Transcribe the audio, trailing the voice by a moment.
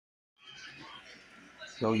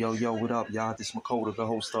Yo, yo, yo, what up, y'all? This is Makoto, the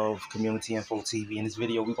host of Community Info TV. In this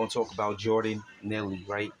video, we're going to talk about Jordan Neely,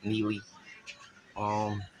 right? Neely,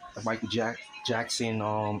 the Michael Jackson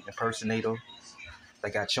impersonator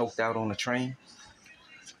that got choked out on the train.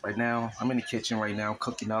 Right now, I'm in the kitchen right now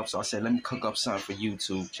cooking up. So I said, let me cook up something for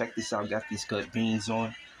YouTube. Check this out. Got these good beans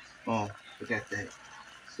on. Look at that.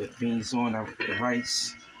 Good beans on. I put the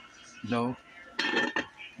rice,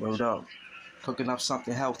 rolled up. Cooking up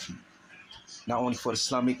something healthy. Not only for the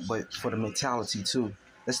stomach, but for the mentality too.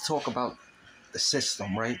 Let's talk about the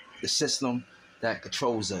system, right? The system that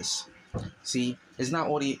controls us. See, it's not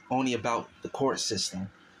only about the court system.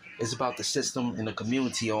 It's about the system in the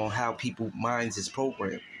community on how people minds is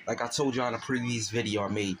programmed. Like I told you on a previous video I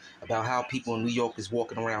made about how people in New York is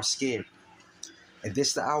walking around scared. And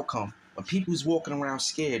this the outcome. When people's walking around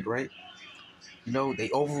scared, right? They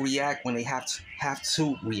overreact when they have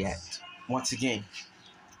to react. Once again,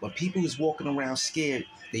 when people is walking around scared,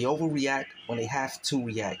 they overreact when they have to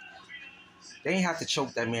react. They ain't have to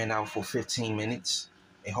choke that man out for 15 minutes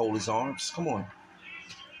and hold his arms. Come on.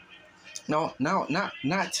 No, not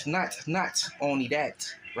only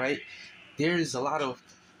that, right? There's a lot of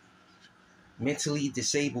mentally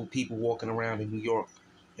disabled people walking around in New York,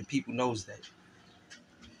 and people knows that.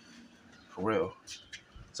 For real.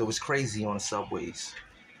 So it's crazy on the subways.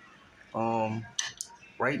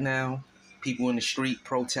 Right now, people in the street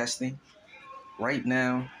protesting. Right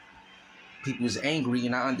now, people is angry,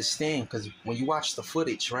 and I understand, because when you watch the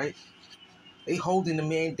footage, right, they holding the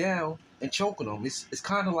man down and choking him. It's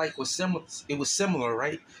kind of like it was similar,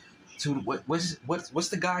 right, to what's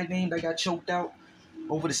the guy name that got choked out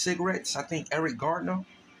over the cigarettes? I think Eric Gardner.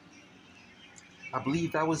 I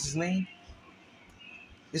believe that was his name.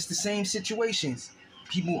 It's the same situations.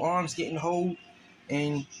 People arms getting hold,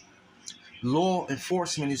 and law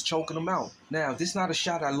enforcement is choking them out. Now, this is not a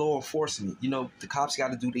shot at law enforcement. The cops got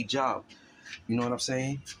to do their job. You know what I'm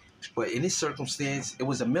saying? But in this circumstance, it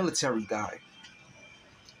was a military guy.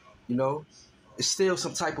 It's still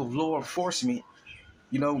some type of law enforcement,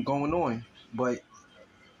 going on. But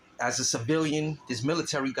as a civilian, this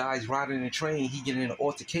military guy is riding a train. He getting in an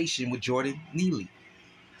altercation with Jordan Neely.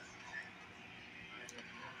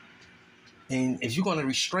 And if you're going to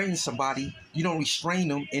restrain somebody, you don't restrain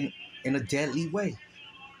them in a deadly way.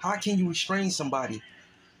 How can you restrain somebody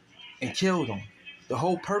and kill them? The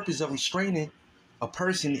whole purpose of restraining a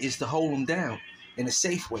person is to hold them down in a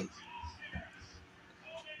safe way,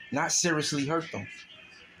 not seriously hurt them.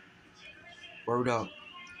 Word up.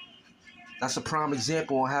 That's a prime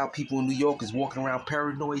example on how people in New York is walking around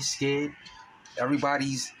paranoid, scared.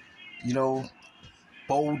 Everybody's,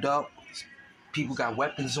 bowled up. People got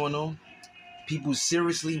weapons on them. People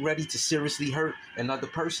seriously ready to seriously hurt another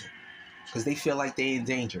person because they feel like they're in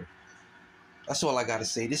danger. That's all I got to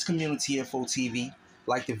say. This Community Info TV.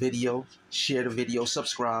 Like the video, share the video,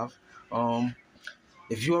 subscribe.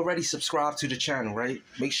 If you already subscribed to the channel, right,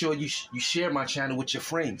 make sure you share my channel with your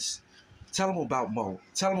friends. Tell them about Mo.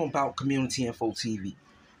 Tell them about Community Info TV.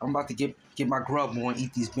 I'm about to get my grub on,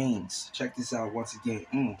 eat these beans. Check this out once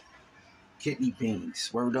again. Kidney beans.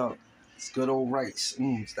 Word up. It's good old rice.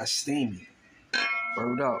 That's steamy.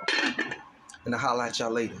 Word up. And I'll holla at y'all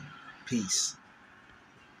later. Peace.